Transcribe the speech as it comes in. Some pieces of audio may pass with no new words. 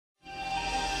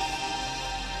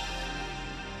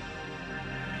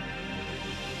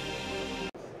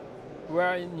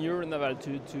We're in Euronaval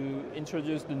to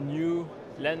introduce the new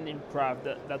landing craft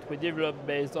that we developed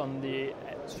based on the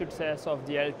success of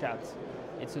the LCAT.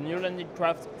 It's a new landing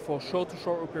craft for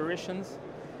shore-to-shore operations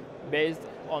based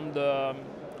on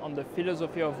the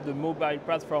philosophy of the mobile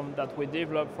platform that we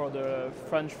developed for the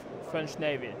French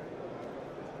Navy.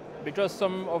 Because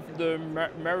some of the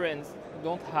Marines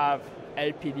don't have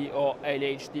LPD or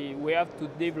LHD, we have to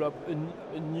develop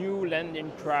a new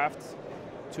landing craft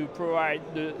to provide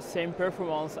the same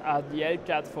performance as the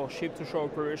LCAT for ship-to-shore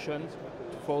operations,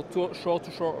 for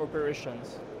shore-to-shore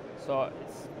operations. So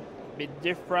it's a bit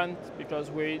different because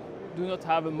we do not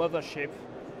have a mothership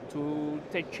to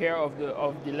take care of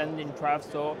the landing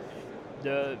craft. So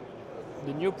the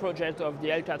new project of the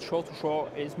LCAT shore-to-shore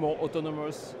is more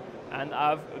autonomous and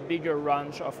have a bigger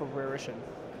range of operation.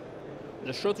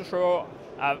 The shore-to-shore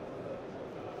have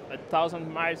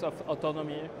 1,000 miles of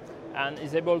autonomy and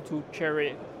is able to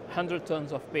carry 100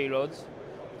 tons of payloads,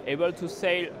 able to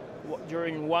sail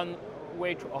during 1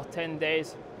 week or 10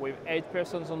 days with 8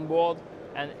 persons on board,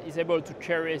 and is able to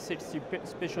carry 60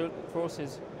 special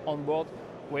forces on board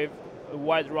with a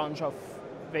wide range of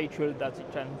vehicles that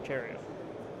it can carry.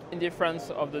 The difference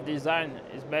of the design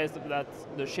is based that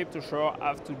the ship-to-shore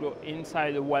have to go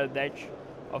inside the well deck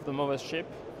of the mothership,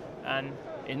 and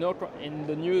in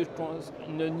the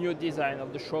new design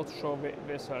of the shore-to-shore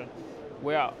vessel,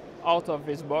 we are out of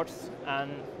this box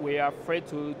and we are free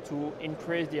to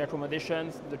increase the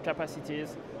accommodations, the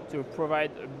capacities, to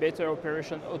provide a better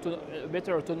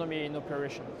autonomy in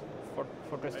operations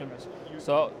for customers.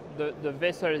 So the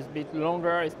vessel is a bit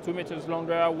longer, it's 2 meters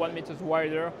longer, 1 meter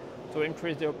wider, to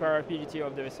increase the operability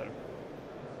of the vessel.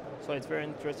 So it's very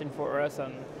interesting for us,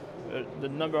 and the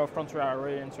number of countries are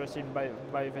really interested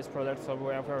by this product, so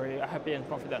we are very happy and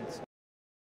confident.